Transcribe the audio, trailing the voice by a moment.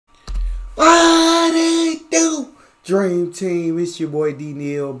Dream Team? It's your boy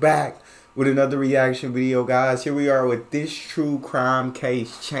Neal back with another reaction video, guys. Here we are with this true crime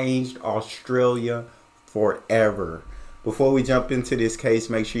case changed Australia forever. Before we jump into this case,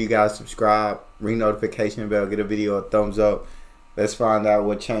 make sure you guys subscribe, ring notification bell, get a video a thumbs up. Let's find out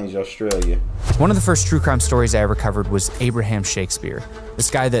what changed Australia. One of the first true crime stories I ever covered was Abraham Shakespeare, this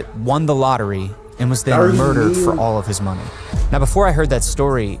guy that won the lottery and was then murdered for all of his money. Now, before I heard that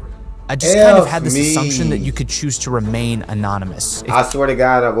story, I just kind of had this assumption that you could choose to remain anonymous. I swear to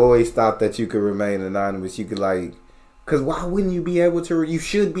God, I've always thought that you could remain anonymous. You could because why wouldn't you be able to? You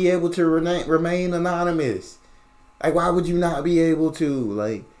should be able to remain anonymous. Like, why would you not be able to?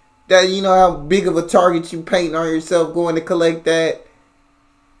 Like, that, you know how big of a target you painting on yourself going to collect that?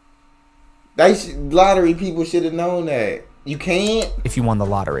 Lottery people should have known that. You can't? If you won the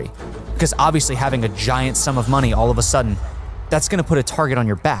lottery. Because obviously having a giant sum of money all of a sudden, that's going to put a target on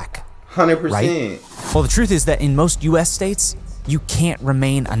your back. 100%. Right? Well, the truth is that in most US states, you can't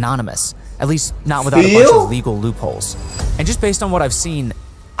remain anonymous. At least not without a bunch of legal loopholes. And just based on what I've seen,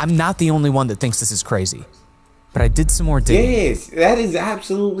 I'm not the only one that thinks this is crazy. But I did some more digging. Yes, that is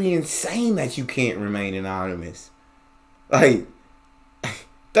absolutely insane that you can't remain anonymous. Like,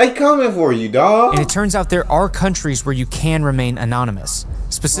 they coming for you, dog. And it turns out there are countries where you can remain anonymous,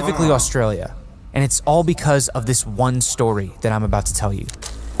 specifically Australia. And it's all because of this one story that I'm about to tell you.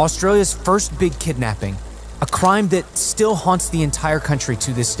 Australia's first big kidnapping, a crime that still haunts the entire country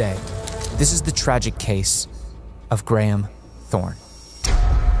to this day. This is the tragic case of Graham Thorne.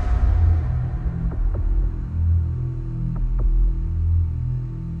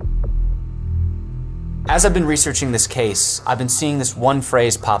 As I've been researching this case, I've been seeing this one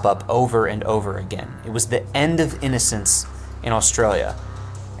phrase pop up over and over again. It was the end of innocence in Australia.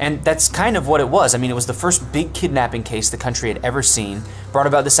 And that's kind of what it was. I mean, it was the first big kidnapping case the country had ever seen, brought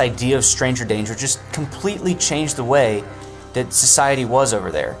about this idea of stranger danger, just completely changed the way that society was over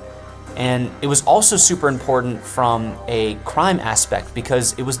there. And it was also super important from a crime aspect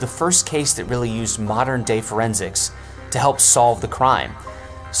because it was the first case that really used modern day forensics to help solve the crime.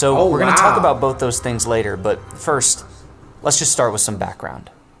 So we're going to talk about both those things later, but first, let's just start with some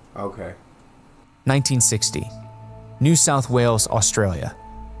background. Okay. 1960, New South Wales, Australia.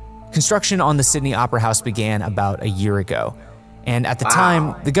 Construction on the Sydney Opera House began about a year ago, and at the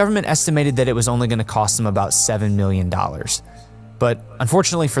time, the government estimated that it was only going to cost them about $7 million. But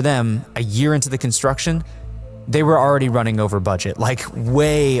unfortunately for them, a year into the construction, they were already running over budget, like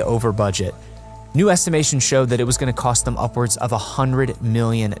way over budget. New estimations showed that it was going to cost them upwards of $100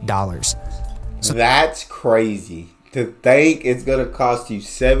 million. So that's crazy. To think it's going to cost you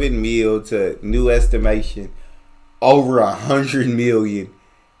 $7 million to new estimation over $100 million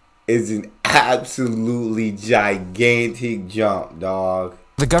is an absolutely gigantic jump, dog.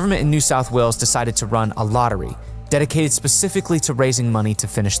 The government in New South Wales decided to run a lottery dedicated specifically to raising money to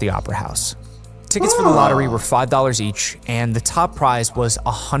finish the Opera House. Tickets for the lottery were $5 each, and the top prize was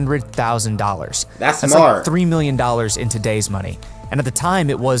 $100,000. That's like smart. $3 million in today's money. And at the time,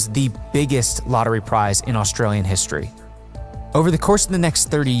 it was the biggest lottery prize in Australian history. Over the course of the next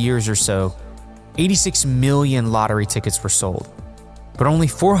 30 years or so, 86 million lottery tickets were sold. But only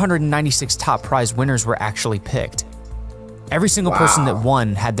 496 top prize winners were actually picked. Every single person that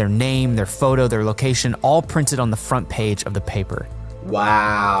won had their name, their photo, their location, all printed on the front page of the paper.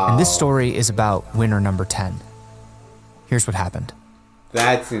 Wow. And this story is about winner number 10. Here's what happened.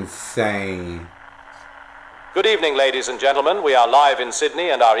 That's insane. Good evening, ladies and gentlemen. We are live in Sydney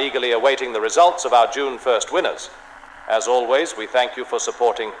and are eagerly awaiting the results of our June 1st winners. As always, we thank you for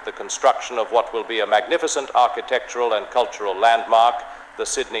supporting the construction of what will be a magnificent architectural and cultural landmark, the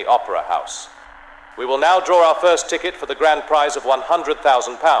Sydney Opera House. We will now draw our first ticket for the grand prize of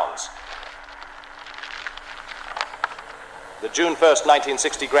 £100,000. The June 1st,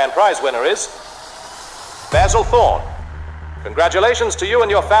 1960 grand prize winner is Basil Thorne. Congratulations to you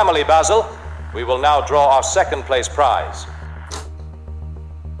and your family, Basil. We will now draw our second place prize.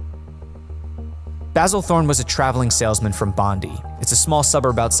 Basil Thorne was a traveling salesman from Bondi. It's a small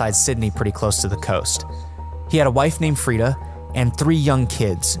suburb outside Sydney pretty close to the coast. He had a wife named Frida and 3 young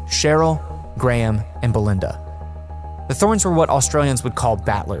kids, Cheryl, Graham, and Belinda. The Thornes were what Australians would call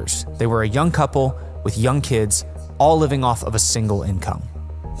battlers. They were a young couple with young kids, all living off of a single income.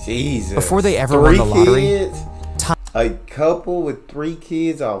 Jesus. Before they ever won the lottery, a couple with 3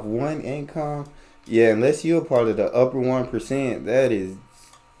 kids off one income? Yeah, unless you're part of the upper 1%, that is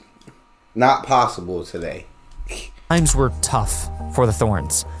not possible today. Times were tough for the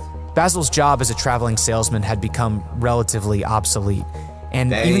Thornes. Basil's job as a traveling salesman had become relatively obsolete,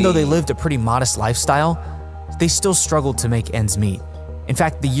 and even though they lived a pretty modest lifestyle, they still struggled to make ends meet. In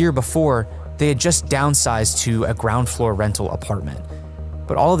fact, the year before, They had just downsized to a ground floor rental apartment.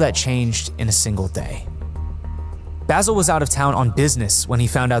 But all of that changed in a single day. Basil was out of town on business when he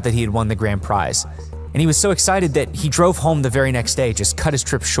found out that he had won the grand prize. And he was so excited that he drove home the very next day, just cut his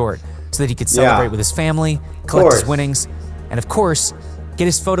trip short so that he could celebrate with his family, collect his winnings, and of course, get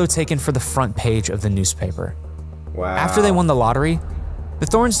his photo taken for the front page of the newspaper. Wow. After they won the lottery, the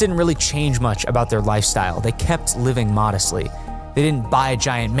Thorns didn't really change much about their lifestyle. They kept living modestly. They didn't buy a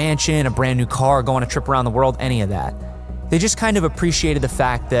giant mansion, a brand new car, go on a trip around the world, any of that. They just kind of appreciated the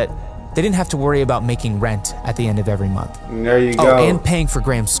fact that they didn't have to worry about making rent at the end of every month. And there you go. Oh, and paying for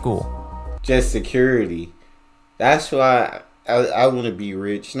Graham's school. Just security. That's why I want to be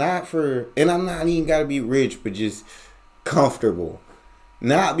rich. Not for, and I'm not even got to be rich, but just comfortable.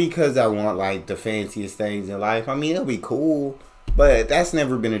 Not because I want like the fanciest things in life. I mean, it'll be cool, but that's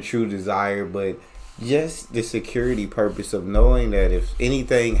never been a true desire. But just the security purpose of knowing that if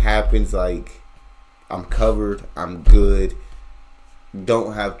anything happens, like I'm covered, I'm good.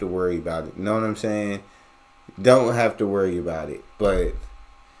 Don't have to worry about it. Know what I'm saying? Don't have to worry about it. But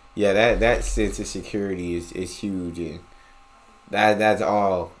yeah, that sense of security is huge, and that's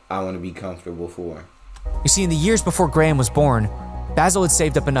all I want to be comfortable for. You see, in the years before Graham was born, Basil had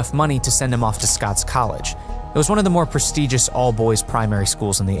saved up enough money to send him off to Scott's College. It was one of the more prestigious all-boys primary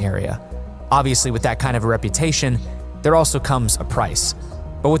schools in the area. Obviously, with that kind of a reputation, there also comes a price.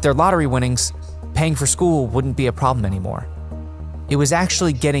 But with their lottery winnings, paying for school wouldn't be a problem anymore. It was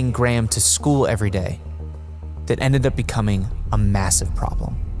actually getting Graham to school every day that ended up becoming a massive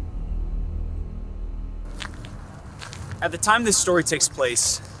problem. At the time this story takes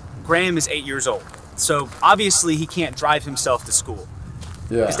place, Graham is 8 years old. So obviously he can't drive himself to school.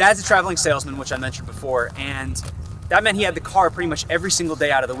 Yeah. His dad's a traveling salesman, which I mentioned before, and that meant he had the car pretty much every single day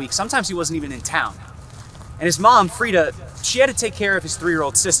out of the week. Sometimes he wasn't even in town. And his mom, Frida, she had to take care of his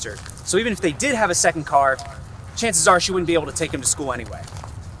 3-year-old sister. So even if they did have a second car, chances are she wouldn't be able to take him to school anyway.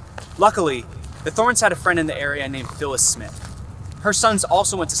 Luckily, the Thorns had a friend in the area named Phyllis Smith. Her sons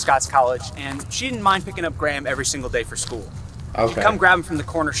also went to Scott's College, and she didn't mind picking up Graham every single day for school. Okay. He'd come grab him from the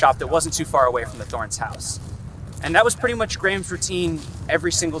corner shop that wasn't too far away from the Thorns' house. And that was pretty much Graham's routine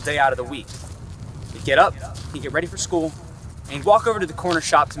every single day out of the week. He'd get up, he'd get ready for school, and he'd walk over to the corner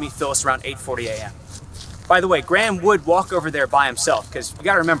shop to meet Phyllis around 8:40 a.m. By the way, Graham would walk over there by himself, because you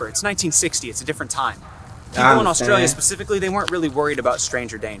gotta remember, it's 1960, it's a different time. People in Australia specifically, they weren't really worried about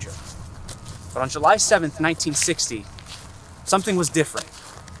stranger danger. But on July 7th, 1960, something was different.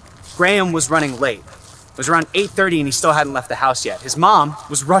 Graham was running late. It was around 8:30 and he still hadn't left the house yet. His mom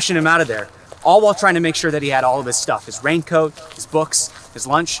was rushing him out of there, all while trying to make sure that he had all of his stuff, his raincoat, his books, his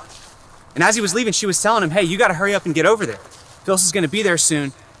lunch. And as he was leaving, she was telling him, hey, you gotta hurry up and get over there. Phyllis is gonna be there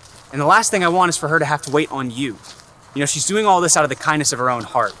soon, and the last thing I want is for her to have to wait on you. You know, she's doing all this out of the kindness of her own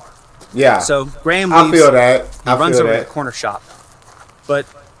heart. Yeah. So Graham leaves, I feel that. he runs over to the corner shop. But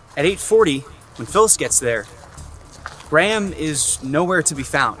at 8:40, when Phyllis gets there, Graham is nowhere to be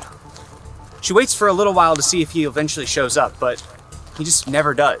found. She waits for a little while to see if he eventually shows up, but he just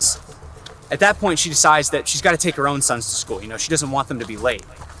never does. At that point, she decides that she's got to take her own sons to school. You know, she doesn't want them to be late.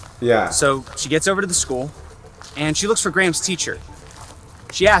 Yeah. So she gets over to the school, and she looks for Graham's teacher.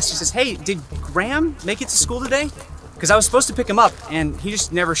 She asks, she says, hey, did Graham make it to school today? Because I was supposed to pick him up, and he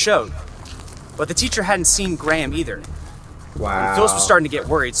just never showed. But the teacher hadn't seen Graham either. Wow. And Phyllis was starting to get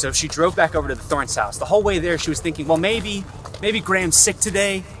worried, so she drove back over to the Thorns' house. The whole way there, she was thinking, well, maybe Graham's sick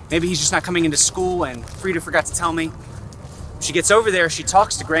today. Maybe he's just not coming into school, and Frida forgot to tell me. She gets over there, she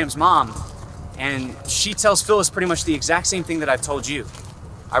talks to Graham's mom, and she tells Phyllis pretty much the exact same thing that I've told you.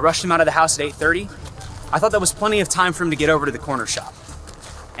 I rushed him out of the house at 8:30. I thought that was plenty of time for him to get over to the corner shop.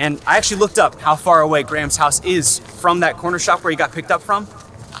 And I actually looked up how far away Graham's house is from that corner shop where he got picked up from.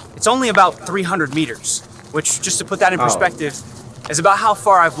 It's only about 300 meters, which, just to put that in perspective, is about how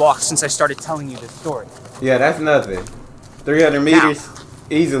far I've walked since I started telling you this story. Yeah, that's nothing. 300 meters, now,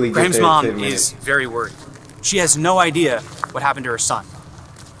 easily. Graham's mom is very worried. She has no idea what happened to her son.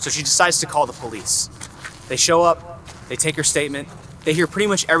 So she decides to call the police. They show up, they take her statement, they hear pretty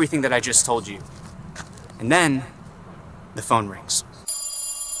much everything that I just told you. And then, the phone rings.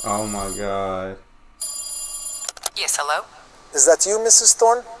 Oh my God. Yes, hello? Is that you, Mrs.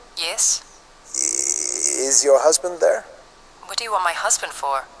 Thorne? Yes? Is your husband there? What do you want my husband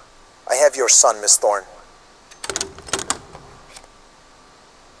for? I have your son, Miss Thorne.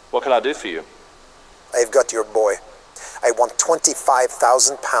 What can I do for you? I've got your boy. I want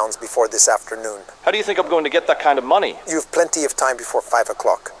 25,000 pounds before this afternoon. How do you think I'm going to get that kind of money? You have plenty of time before 5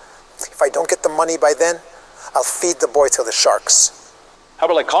 o'clock. If I don't get the money by then, I'll feed the boy to the sharks. How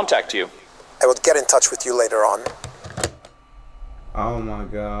will I contact you? I will get in touch with you later on. Oh my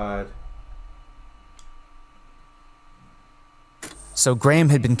God. So Graham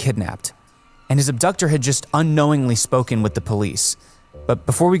had been kidnapped, and his abductor had just unknowingly spoken with the police. But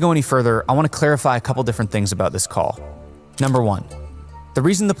before we go any further, I want to clarify a couple different things about this call. Number one, the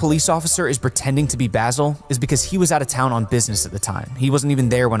reason the police officer is pretending to be Basil is because he was out of town on business at the time. He wasn't even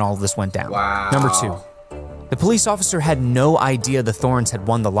there when all of this went down. Wow. Number two, the police officer had no idea the Thorns had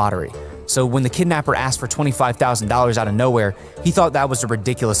won the lottery. So when the kidnapper asked for $25,000 out of nowhere, he thought that was a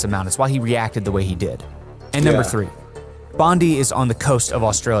ridiculous amount. It's why he reacted the way he did. And number three, Bondi is on the coast of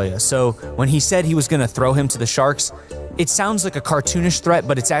Australia. So when he said he was going to throw him to the sharks, it sounds like a cartoonish threat,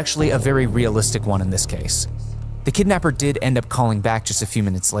 but it's actually a very realistic one in this case. The kidnapper did end up calling back just a few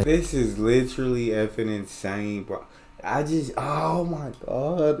minutes later. This is literally effing insane, bro. Oh my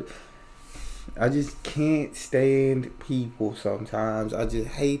God. I just can't stand people sometimes. I just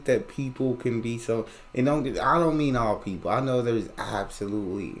hate that people can be so, and I don't mean all people. I know there's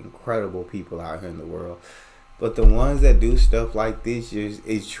absolutely incredible people out here in the world. But the ones that do stuff like this,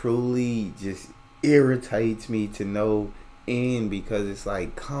 it truly just irritates me to no end, because it's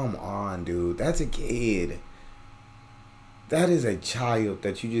like, come on, dude. That's a kid. That is a child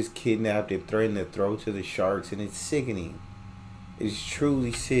that you just kidnapped and threatened to throw to the sharks, and it's sickening. It's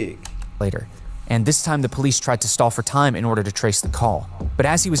truly sick. Later. And this time the police tried to stall for time in order to trace the call. But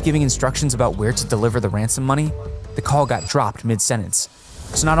as he was giving instructions about where to deliver the ransom money, the call got dropped mid-sentence.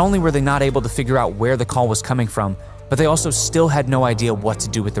 So not only were they not able to figure out where the call was coming from, but they also still had no idea what to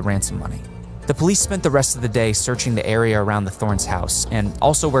do with the ransom money. The police spent the rest of the day searching the area around the Thorns' house, and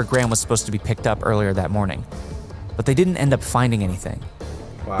also where Graham was supposed to be picked up earlier that morning. But they didn't end up finding anything.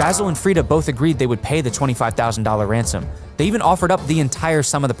 Wow. Basil and Frida both agreed they would pay the $25,000 ransom. They even offered up the entire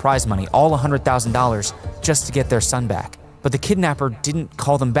sum of the prize money, all $100,000, just to get their son back. But the kidnapper didn't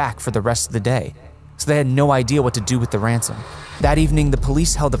call them back for the rest of the day, so they had no idea what to do with the ransom. That evening, the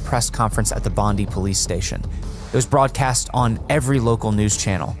police held a press conference at the Bondi police station. It was broadcast on every local news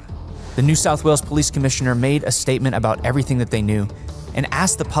channel. The New South Wales Police Commissioner made a statement about everything that they knew and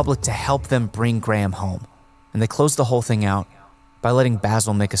asked the public to help them bring Graham home. And they closed the whole thing out by letting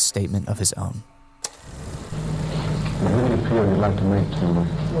Basil make a statement of his own. What do you feel you'd like to make to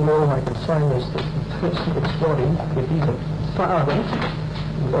him? All I can say is that the person that's got him, if he's a father,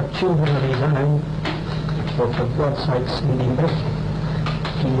 he's got children of his own, well, for God's sake, send him back.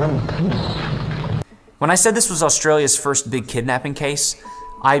 He won peace. When I said this was Australia's first big kidnapping case,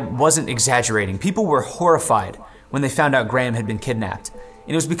 I wasn't exaggerating. People were horrified when they found out Graham had been kidnapped.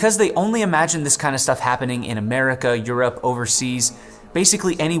 And it was because they only imagined this kind of stuff happening in America, Europe, overseas,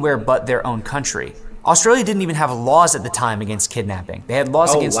 basically anywhere but their own country. Australia didn't even have laws at the time against kidnapping. They had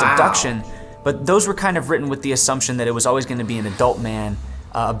laws against abduction, but those were kind of written with the assumption that it was always going to be an adult man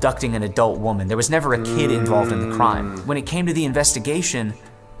abducting an adult woman. There was never a kid involved in the crime. When it came to the investigation,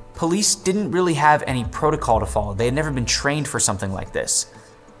 police didn't really have any protocol to follow. They had never been trained for something like this.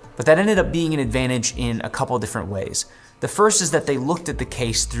 But that ended up being an advantage in a couple different ways. The first is that they looked at the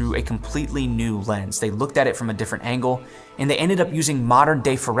case through a completely new lens. They looked at it from a different angle, and they ended up using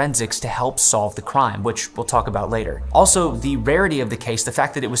modern-day forensics to help solve the crime, which we'll talk about later. Also, the rarity of the case, the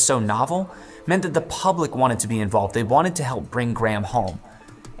fact that it was so novel, meant that the public wanted to be involved. They wanted to help bring Graham home.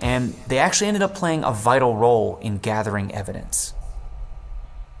 And they actually ended up playing a vital role in gathering evidence.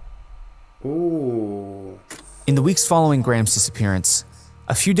 Ooh. In the weeks following Graham's disappearance,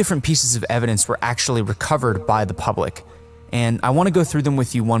 a few different pieces of evidence were actually recovered by the public, and I want to go through them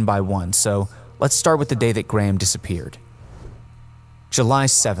with you one by one, so let's start with the day that Graham disappeared. July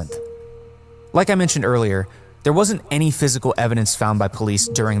 7th. Like I mentioned earlier, there wasn't any physical evidence found by police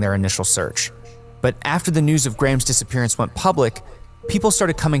during their initial search, but after the news of Graham's disappearance went public, people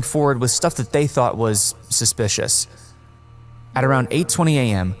started coming forward with stuff that they thought was suspicious. At around 8:20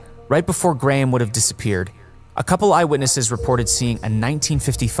 a.m., right before Graham would have disappeared, a couple eyewitnesses reported seeing a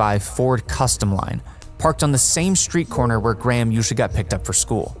 1955 Ford Custom Line parked on the same street corner where Graham usually got picked up for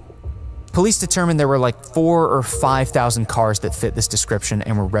school. Police determined there were like 4,000 or 5,000 cars that fit this description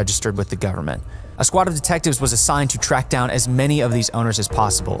and were registered with the government. A squad of detectives was assigned to track down as many of these owners as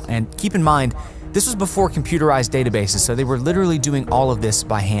possible, and keep in mind, this was before computerized databases, so they were literally doing all of this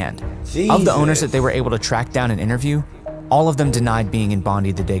by hand. Jesus. Of the owners that they were able to track down and interview, all of them denied being in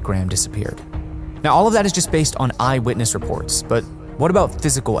Bondi the day Graham disappeared. Now, all of that is just based on eyewitness reports, but what about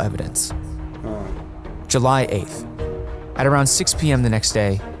physical evidence? July 8th. At around 6 p.m. the next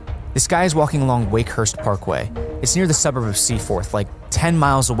day, this guy is walking along Wakehurst Parkway. It's near the suburb of Seaforth, like 10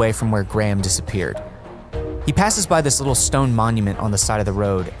 miles away from where Graham disappeared. He passes by this little stone monument on the side of the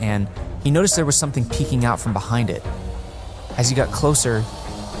road, and he noticed there was something peeking out from behind it. As he got closer,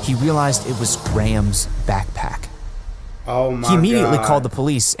 he realized it was Graham's backpack. Oh my God. He immediately called the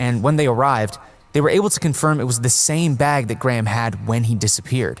police, and when they arrived, They were able to confirm it was the same bag that Graham had when he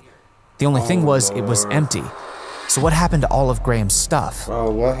disappeared. The only thing was, it was empty. So what happened to all of Graham's stuff?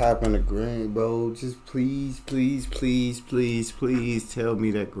 Bro, what happened to Graham, bro? Just please, please, please, please, please tell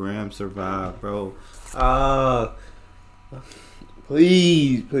me that Graham survived, bro.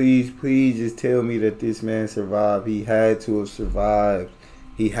 Please, please, please just tell me that this man survived. He had to have survived.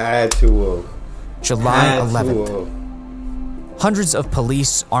 He had to have. July 11th. Hundreds of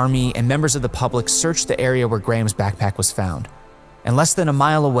police, army, and members of the public searched the area where Graham's backpack was found. And less than a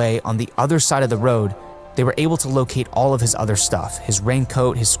mile away, on the other side of the road, they were able to locate all of his other stuff, his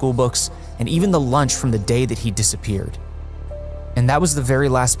raincoat, his school books, and even the lunch from the day that he disappeared. And that was the very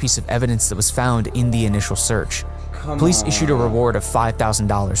last piece of evidence that was found in the initial search. Police issued a reward of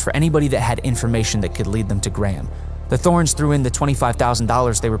 $5,000 for anybody that had information that could lead them to Graham. The Thorns threw in the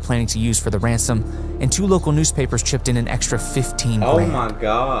 $25,000 they were planning to use for the ransom, and 2 local newspapers chipped in an extra $15,000. Oh my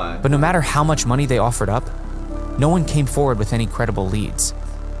God. But no matter how much money they offered up, no one came forward with any credible leads.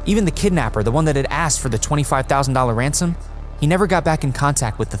 Even the kidnapper, the one that had asked for the $25,000 ransom, he never got back in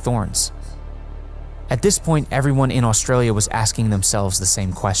contact with the Thorns. At this point, everyone in Australia was asking themselves the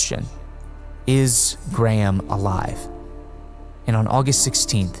same question. Is Graham alive? And on August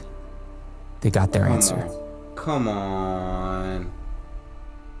 16th, they got their answer. Come on.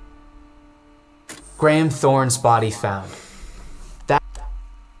 Graham Thorne's body found.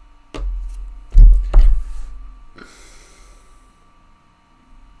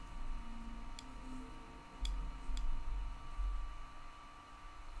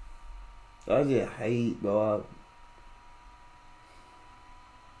 I just hate, bro.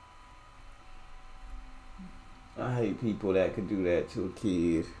 I hate people that could do that to a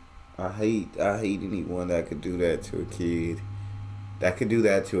kid. I hate anyone that could do that to a kid. That could do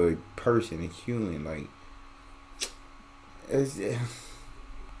that to a person, a human. Like, it's just,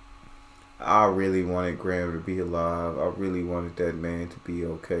 I really wanted Graham to be alive. I really wanted that man to be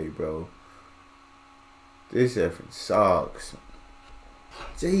okay, bro. This effort sucks.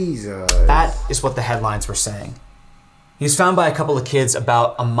 Jesus. That is what the headlines were saying. He was found by a couple of kids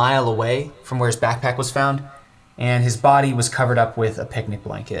about a mile away from where his backpack was found, and his body was covered up with a picnic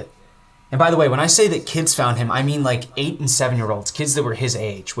blanket. And by the way, when I say that kids found him, I mean like 8 and 7-year-olds, kids that were his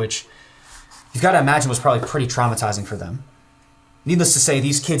age, which you've got to imagine was probably pretty traumatizing for them. Needless to say,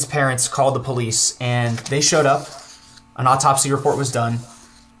 these kids' parents called the police, and they showed up. An autopsy report was done,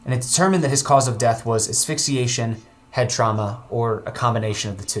 and it determined that his cause of death was asphyxiation, head trauma, or a combination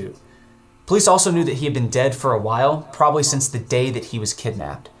of the two. Police also knew that he had been dead for a while, probably since the day that he was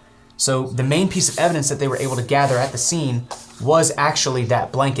kidnapped. So the main piece of evidence that they were able to gather at the scene was actually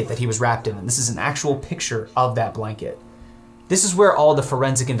that blanket that he was wrapped in, and this is an actual picture of that blanket. This is where all the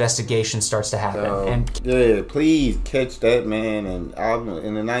forensic investigation starts to happen. Yeah, please catch that man. And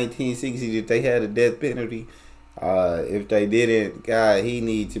in the 1960s, if they had a death penalty, if they didn't, God, he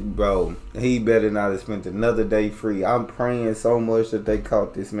needs to, bro. He better not have spent another day free. I'm praying so much that they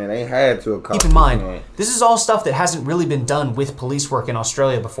caught this man. They had to have caught Keep in mind, this is all stuff that hasn't really been done with police work in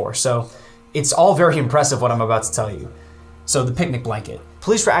Australia before, so it's all very impressive what I'm about to tell you. So the picnic blanket.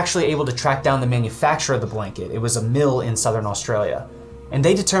 Police were actually able to track down the manufacturer of the blanket. It was a mill in southern Australia. And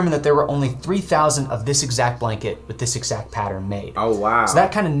they determined that there were only 3,000 of this exact blanket with this exact pattern made. Oh, wow. So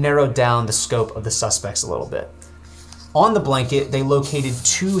that kind of narrowed down the scope of the suspects a little bit. On the blanket, they located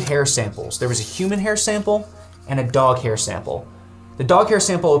 2 hair samples. There was a human hair sample and a dog hair sample. The dog hair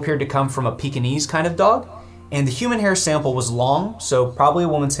sample appeared to come from a Pekingese kind of dog, and the human hair sample was long, so probably a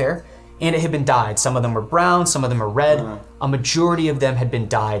woman's hair, and it had been dyed. Some of them were brown, some of them were red. A majority of them had been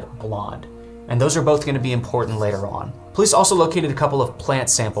dyed blonde. And those are both going to be important later on. Police also located a couple of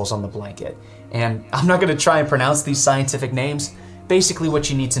plant samples on the blanket. And I'm not going to try and pronounce these scientific names. Basically what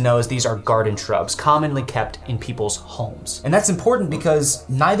you need to know is these are garden shrubs, commonly kept in people's homes. And that's important because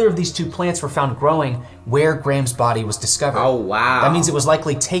neither of these 2 plants were found growing where Graham's body was discovered. Oh, wow. That means it was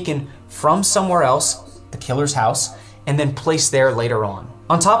likely taken from somewhere else, the killer's house, and then placed there later on.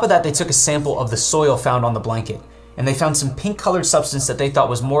 On top of that, they took a sample of the soil found on the blanket, and they found some pink-colored substance that they thought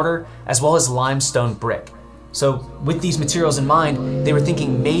was mortar, as well as limestone brick. So with these materials in mind, they were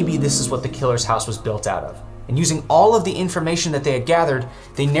thinking maybe this is what the killer's house was built out of. And using all of the information that they had gathered,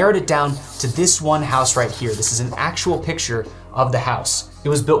 they narrowed it down to this one house right here. This is an actual picture of the house. It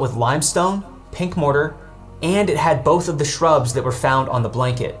was built with limestone, pink mortar, and it had both of the shrubs that were found on the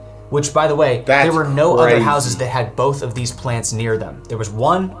blanket. Which, by the way, there were no other houses that had both of these plants near them. There was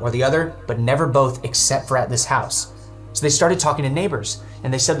one or the other, but never both except for at this house. So they started talking to neighbors,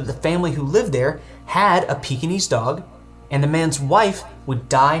 and they said that the family who lived there had a Pekingese dog, and the man's wife would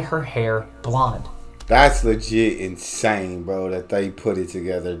dye her hair blonde. That's legit insane, bro, that they put it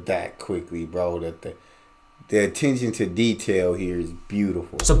together that quickly, bro. That the attention to detail here is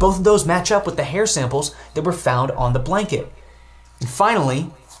beautiful. So both of those match up with the hair samples that were found on the blanket. And finally,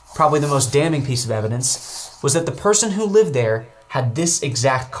 probably the most damning piece of evidence, was that the person who lived there had this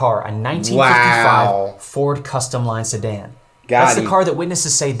exact car, a 1955 Ford Custom Line sedan. That's the car that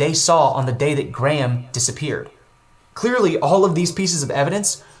witnesses say they saw on the day that Graham disappeared. Clearly, all of these pieces of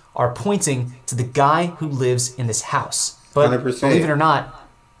evidence are pointing to the guy who lives in this house. But 100%. Believe it or not,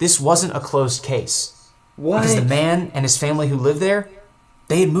 this wasn't a closed case. What? Because the man and his family who lived there,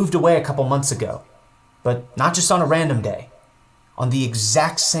 they had moved away a couple months ago. But not just on a random day. On the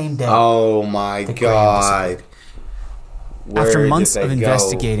exact same day. Oh my God. After months of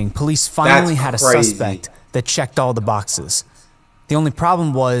investigating, police finally had a suspect that checked all the boxes. The only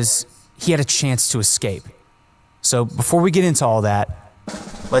problem was he had a chance to escape. So before we get into all that,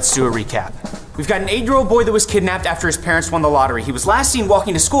 let's do a recap. We've got an 8-year-old boy that was kidnapped after his parents won the lottery. He was last seen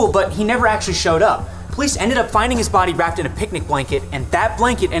walking to school, but he never actually showed up. Police ended up finding his body wrapped in a picnic blanket, and that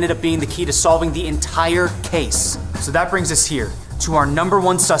blanket ended up being the key to solving the entire case. So that brings us here to our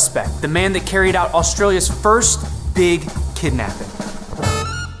 #1 suspect, the man that carried out Australia's first big kidnapping.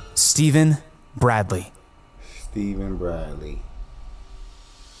 Stephen Bradley. Stephen Bradley.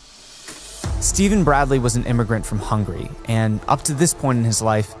 Stephen Bradley was an immigrant from Hungary, and up to this point in his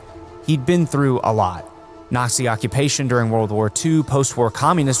life, he'd been through a lot. Nazi occupation during World War II, post-war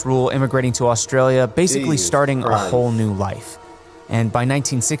communist rule, immigrating to Australia, basically starting a whole new life. And by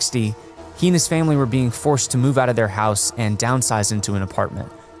 1960, he and his family were being forced to move out of their house and downsize into an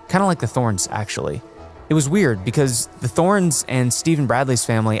apartment. Kind of like the Thorns, actually. It was weird because the Thorns and Stephen Bradley's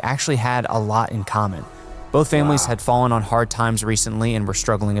family actually had a lot in common. Both families had fallen on hard times recently and were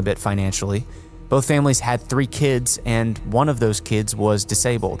struggling a bit financially. Both families had 3 kids, and one of those kids was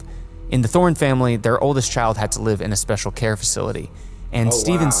disabled. In the Thorn family, their oldest child had to live in a special care facility, and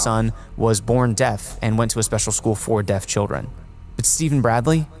Stephen's son was born deaf and went to a special school for deaf children. But Stephen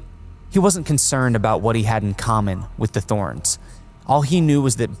Bradley, he wasn't concerned about what he had in common with the Thorns. All he knew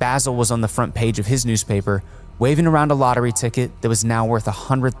was that Basil was on the front page of his newspaper, waving around a lottery ticket that was now worth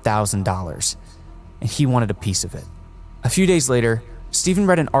 $100,000. And he wanted a piece of it. A few days later, Stephen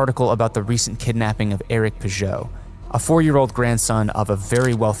read an article about the recent kidnapping of Eric Peugeot, a 4-year-old grandson of a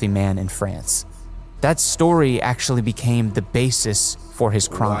very wealthy man in France. That story actually became the basis for his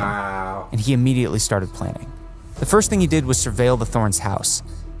crime, and he immediately started planning. The first thing he did was surveil the Thorns' house.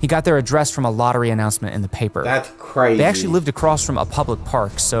 He got their address from a lottery announcement in the paper. That's crazy. They actually lived across from a public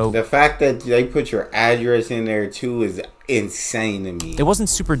park, so... The fact that they put your address in there too is insane to me. It wasn't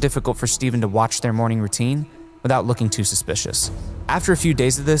super difficult for Stephen to watch their morning routine without looking too suspicious. After a few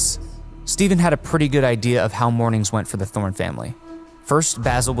days of this, Stephen had a pretty good idea of how mornings went for the Thorn family. First,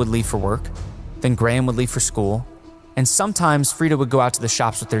 Basil would leave for work, then Graham would leave for school, and sometimes Frida would go out to the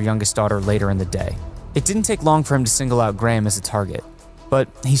shops with their youngest daughter later in the day. It didn't take long for him to single out Graham as a target, but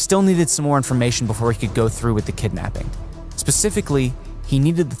he still needed some more information before he could go through with the kidnapping. Specifically, he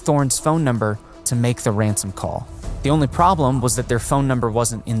needed the Thorns' phone number to make the ransom call. The only problem was that their phone number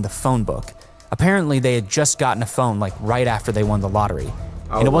wasn't in the phone book. Apparently, they had just gotten a phone like right after they won the lottery,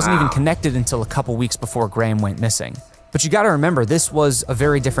 and it wasn't even connected until a couple weeks before Graham went missing. But you gotta remember, this was a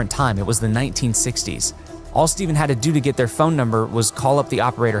very different time. It was the 1960s. All Stephen had to do to get their phone number was call up the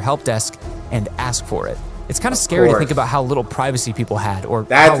operator help desk and ask for it. It's kind of scary to think about how little privacy people had, or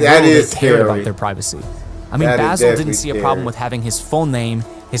how little they cared about their privacy. I mean, Basil didn't see a problem with having his full name,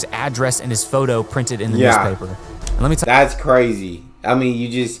 his address, and his photo printed in the newspaper. And let me tell you, that's crazy. I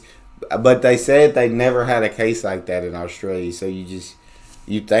mean, but they said they never had a case like that in Australia, so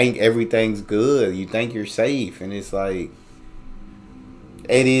you think everything's good, you think you're safe, and it's like,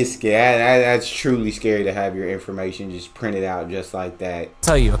 it is scary. That's truly scary to have your information just printed out just like that. I'll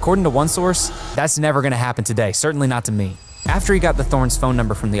tell you, according to one source, that's never going to happen today, certainly not to me. After he got the Thorns' phone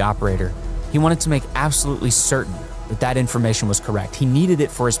number from the operator, he wanted to make absolutely certain that that information was correct. He needed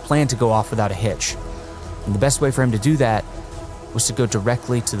it for his plan to go off without a hitch. And the best way for him to do that was to go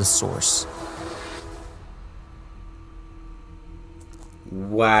directly to the source.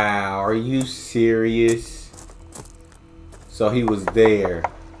 Wow, are you serious? So he was there.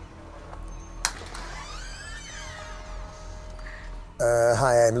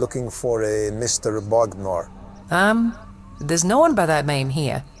 Hi, I'm looking for a Mr. Bognor. There's no one by that name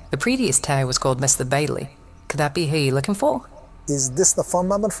here. The previous tenant was called Mr. Bailey. Could that be who you're looking for? Is this the phone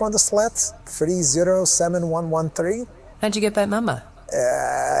number for the flat? 307113? How'd you get that number?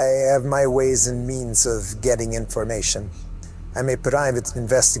 I have my ways and means of getting information. I'm a private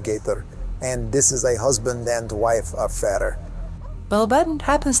investigator, and this is a husband and wife affair. Well, that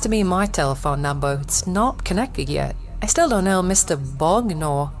happens to be my telephone number. It's not connected yet. I still don't know Mr. Bog,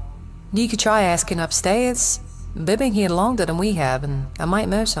 nor... You could try asking upstairs. They've been here longer than we have, and I might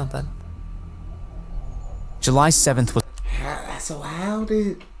know something. July 7th was... So how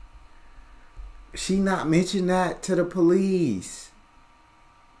did she not mention that to the police?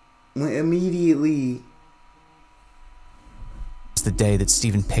 When immediately... the day that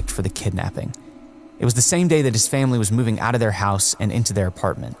Stephen picked for the kidnapping. It was the same day that his family was moving out of their house and into their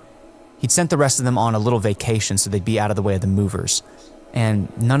apartment. He'd sent the rest of them on a little vacation so they'd be out of the way of the movers,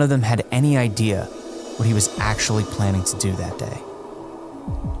 and none of them had any idea what he was actually planning to do that day.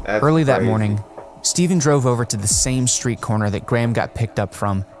 Early that morning, Stephen drove over to the same street corner that Graham got picked up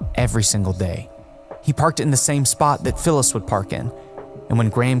from every single day. He parked in the same spot that Phyllis would park in, and when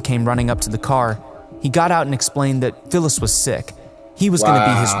Graham came running up to the car, he got out and explained that Phyllis was sick. He was going to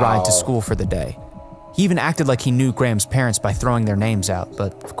be his ride to school for the day. He even acted like he knew Graham's parents by throwing their names out,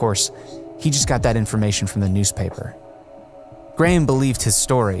 but of course, he just got that information from the newspaper. Graham believed his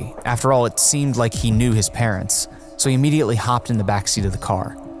story. After all, it seemed like he knew his parents, so he immediately hopped in the backseat of the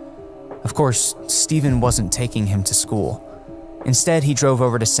car. Of course, Stephen wasn't taking him to school. Instead, he drove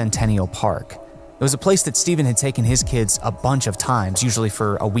over to Centennial Park. It was a place that Stephen had taken his kids a bunch of times, usually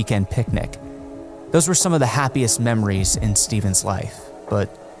for a weekend picnic. Those were some of the happiest memories in Stephen's life,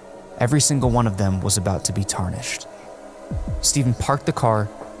 but every single one of them was about to be tarnished. Stephen parked the car,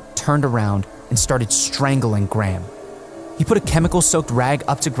 turned around, and started strangling Graham. He put a chemical-soaked rag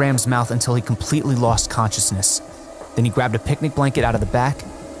up to Graham's mouth until he completely lost consciousness. Then he grabbed a picnic blanket out of the back,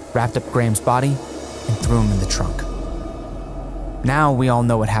 wrapped up Graham's body, and threw him in the trunk. Now we all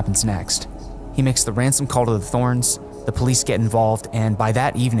know what happens next. He makes the ransom call to the Thorns, the police get involved, and by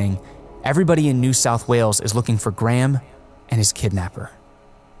that evening, everybody in New South Wales is looking for Graham and his kidnapper.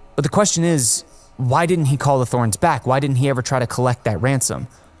 But the question is, why didn't he call the Thorns back? Why didn't he ever try to collect that ransom?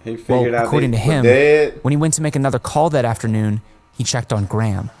 He figured out according to him, when he went to make another call that afternoon, he checked on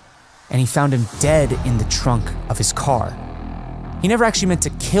Graham, and he found him dead in the trunk of his car. He never actually meant to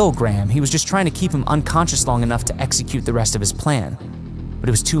kill Graham. He was just trying to keep him unconscious long enough to execute the rest of his plan. But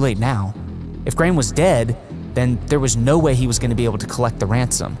it was too late now. If Graham was dead, then there was no way he was going to be able to collect the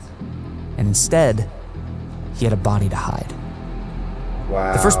ransom. And instead, he had a body to hide.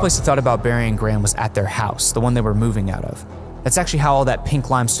 Wow. The first place he thought about burying Graham was at their house, the one they were moving out of. That's actually how all that pink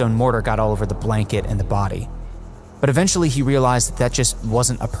limestone mortar got all over the blanket and the body. But eventually he realized that just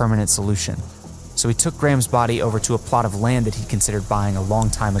wasn't a permanent solution. So he took Graham's body over to a plot of land that he considered buying a long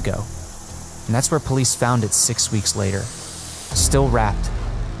time ago. And that's where police found it 6 weeks later, still wrapped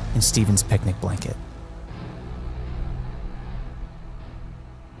in Stephen's picnic blanket.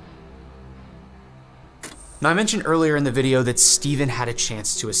 Now, I mentioned earlier in the video that Stephen had a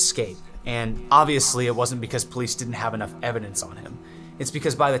chance to escape, and obviously it wasn't because police didn't have enough evidence on him. It's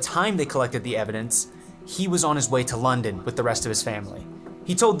because by the time they collected the evidence, he was on his way to London with the rest of his family.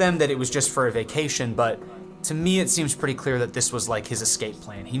 He told them that it was just for a vacation, but to me it seems pretty clear that this was like his escape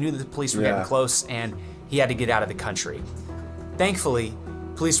plan. He knew that the police were getting close and he had to get out of the country. Thankfully,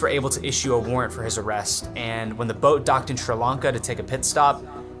 police were able to issue a warrant for his arrest, and when the boat docked in Sri Lanka to take a pit stop,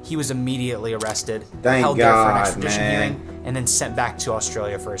 he was immediately arrested, held there for an extradition hearing, and then sent back to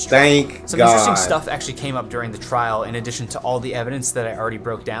Australia for his trial. Some interesting stuff actually came up during the trial in addition to all the evidence that I already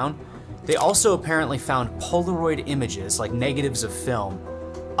broke down. They also apparently found Polaroid images, like negatives of film,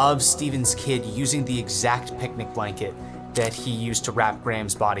 of Stephen's kid using the exact picnic blanket that he used to wrap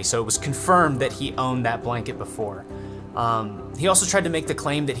Graham's body. So it was confirmed that he owned that blanket before. He also tried to make the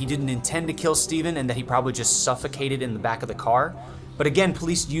claim that he didn't intend to kill Stephen and that he probably just suffocated in the back of the car. But again,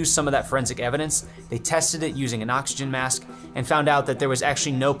 police used some of that forensic evidence. They tested it using an oxygen mask and found out that there was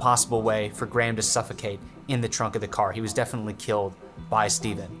actually no possible way for Graham to suffocate in the trunk of the car. He was definitely killed by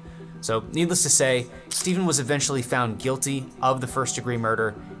Stephen. So needless to say, Stephen was eventually found guilty of the first-degree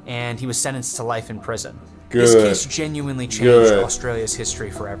murder and he was sentenced to life in prison. This case genuinely changed Australia's history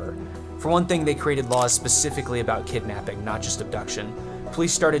forever. For one thing, they created laws specifically about kidnapping, not just abduction.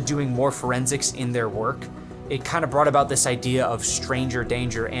 Police started doing more forensics in their work. It kind of brought about this idea of stranger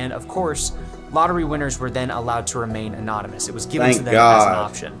danger, and of course, lottery winners were then allowed to remain anonymous. It was given to them as an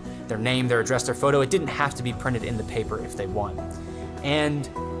option. Their name, their address, their photo, it didn't have to be printed in the paper if they won. And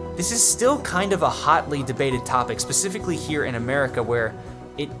this is still kind of a hotly debated topic, specifically here in America, where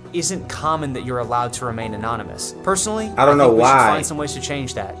it isn't common that you're allowed to remain anonymous. Personally, I think we should find some ways to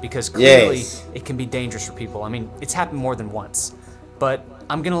change that, because clearly it can be dangerous for people. I mean, it's happened more than once. But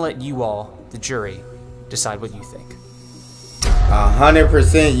I'm gonna let you all, the jury, decide what you think.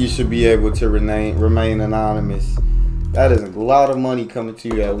 100% you should be able to remain anonymous. That is a lot of money coming to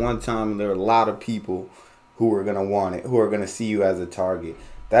you at one time, and there are a lot of people who are gonna want it, who are gonna see you as a target.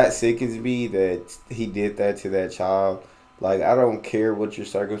 That sickens me that he did that to that child. Like, I don't care what your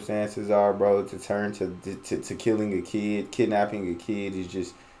circumstances are, bro. To turn to killing a kid, kidnapping a kid is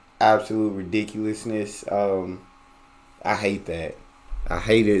just absolute ridiculousness. I hate that. I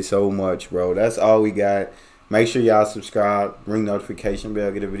hate it so much, bro. That's all we got. Make sure y'all subscribe, ring notification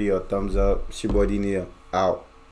bell, get a video a thumbs up. It's your boy D Neal. Out.